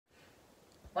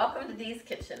Welcome to Dee's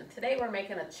Kitchen. Today we're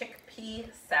making a chickpea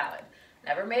salad.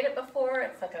 Never made it before.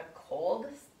 It's like a cold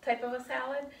type of a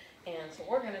salad, and so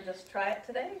we're going to just try it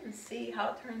today and see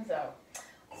how it turns out.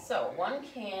 So 1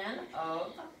 can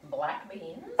of black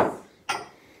beans,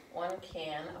 1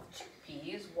 can of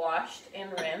chickpeas washed and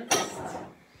rinsed,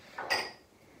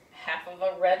 half of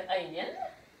a red onion,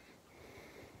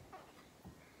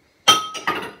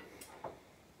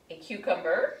 a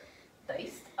cucumber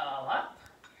diced all up,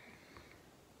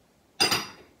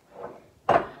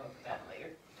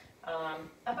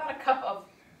 about a cup of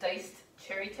diced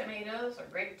cherry tomatoes or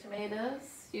grape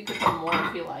tomatoes. You can put more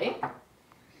if you like.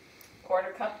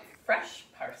 1/4 cup fresh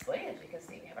parsley. As you can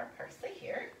see, we have our parsley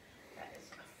here. That is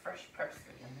fresh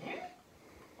parsley in there.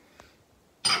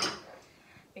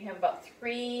 We have about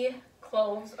 3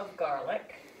 cloves of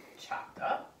garlic chopped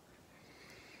up.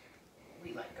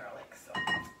 We like garlic, so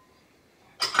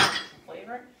some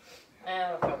flavor.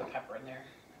 And we'll throw the pepper in there.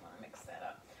 I want to mix that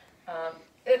up.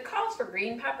 It calls for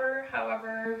green pepper,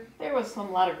 however, there was a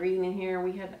lot of green in here.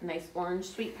 We had nice orange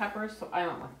sweet peppers, so I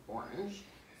went with orange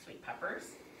sweet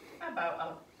peppers. About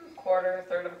a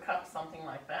 1/4 of a cup, something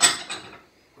like that.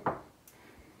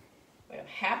 We have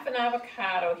half an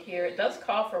avocado here. It does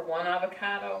call for 1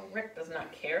 avocado. Rick does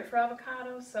not care for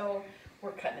avocado, so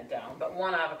we're cutting it down. But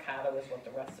 1 avocado is what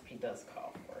the recipe does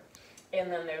call for.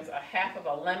 And then there's a half of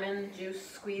a lemon juice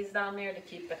squeezed on there to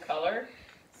keep the color.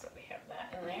 So we have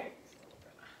that in there.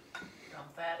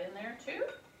 Dump that in there too.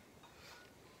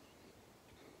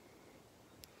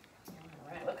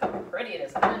 All right, look how pretty it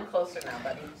is. Come in closer now,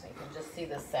 buddy, so you can just see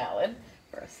the salad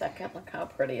for a second. Look how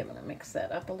pretty. I'm going to mix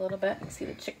that up a little bit. You can see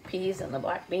the chickpeas and the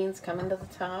black beans coming to the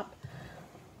top.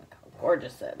 Look how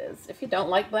gorgeous that is. If you don't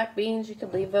like black beans, you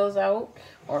could leave those out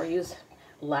or use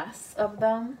less of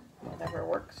them. Whatever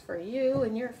works for you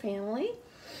and your family.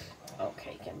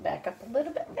 Okay, you can back up a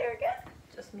little bit there again.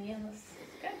 Just me and this is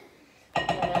good. And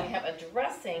then we have a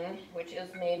dressing, which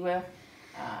is made with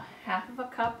half of a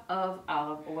cup of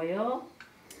olive oil,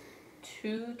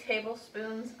 2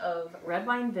 tablespoons of red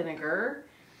wine vinegar,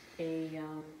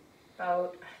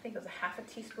 about, I think it was a ½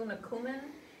 teaspoon of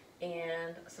cumin,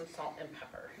 and some salt and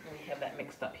pepper. And we have that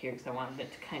mixed up here because I wanted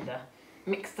it to kind of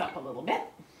mix up a little bit.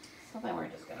 So then we're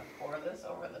just going to pour this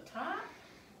over the top.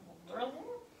 A little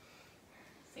drizzle.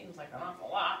 Seems like an awful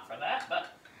lot for that, but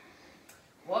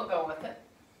we'll go with it.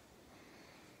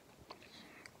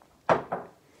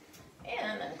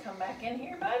 And then come back in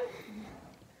here, bud.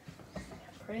 See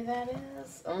how pretty that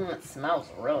is. It smells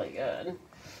really good.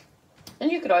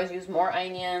 And you could always use more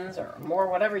onions or more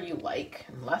whatever you like,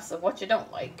 and less of what you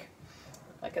don't like.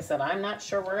 Like I said, I'm not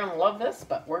sure we're going to love this,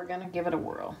 but we're going to give it a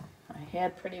whirl. I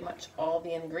had pretty much all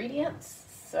the ingredients.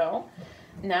 So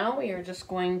now we are just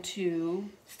going to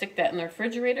stick that in the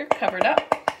refrigerator, covered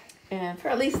up, and for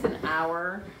at least an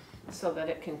hour so that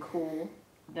it can cool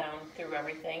down through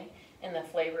everything and the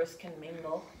flavors can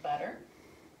mingle better.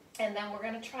 And then we're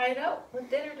going to try it out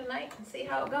with dinner tonight and see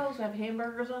how it goes. We have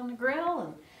hamburgers on the grill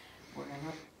and we're going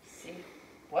to see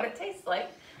what it tastes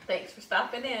like. Thanks for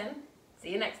stopping in. See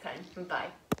you next time. Bye.